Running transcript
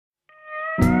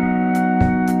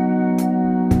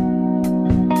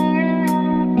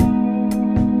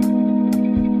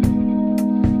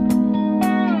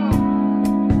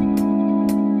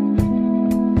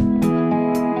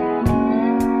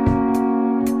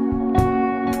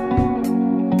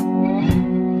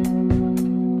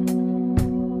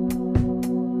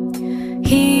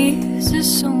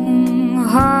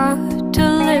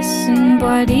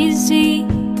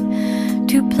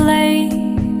play,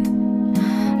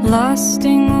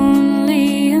 lasting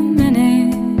only a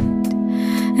minute,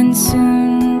 and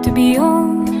soon to be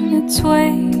on its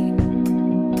way.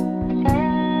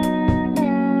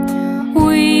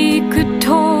 We could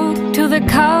talk till the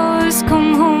cows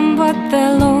come home, but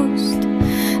they're lost,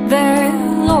 they're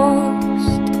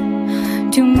lost.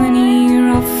 Too many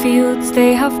rough fields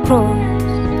they have crossed,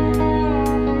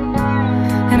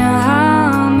 and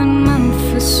I'm in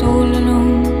Memphis all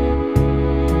alone,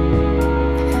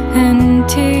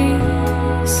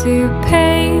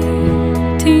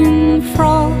 anticipating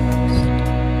frost.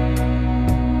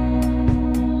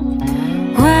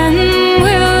 When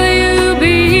will you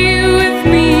be with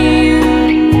me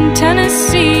in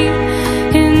Tennessee,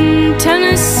 in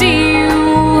Tennessee?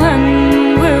 When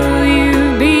will you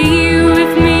be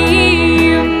with me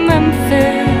in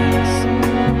Memphis,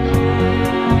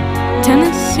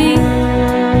 Tennessee?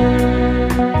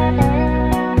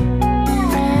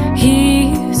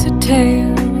 Here's a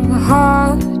tale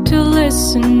hard to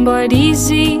listen but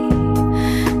easy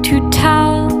to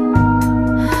tell.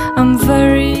 I'm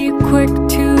very quick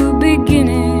to begin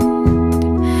it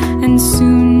and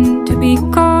soon to be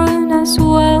gone as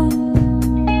well.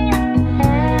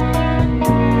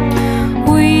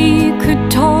 We could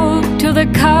talk till the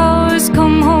cows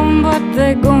come home, but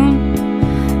they're gone,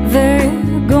 they're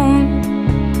gone.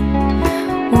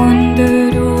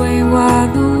 Wandered away while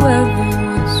the weather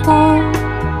was warm,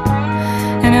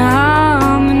 and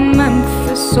I'm in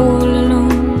Memphis all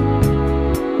alone,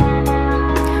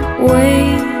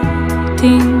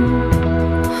 waiting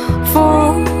for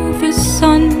the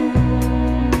sun.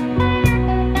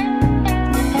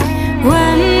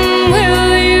 When will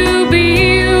you be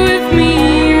with me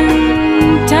in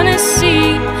Tennessee,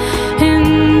 in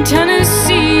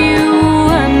Tennessee?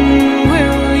 When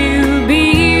will you be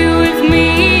with me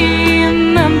in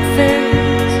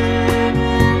Memphis,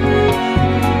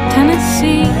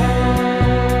 Tennessee?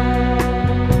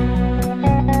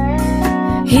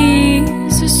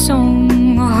 Here's a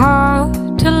song hard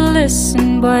to listen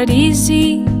but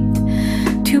easy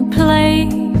to play,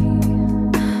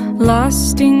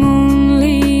 lasting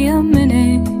only a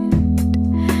minute,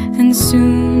 and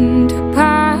soon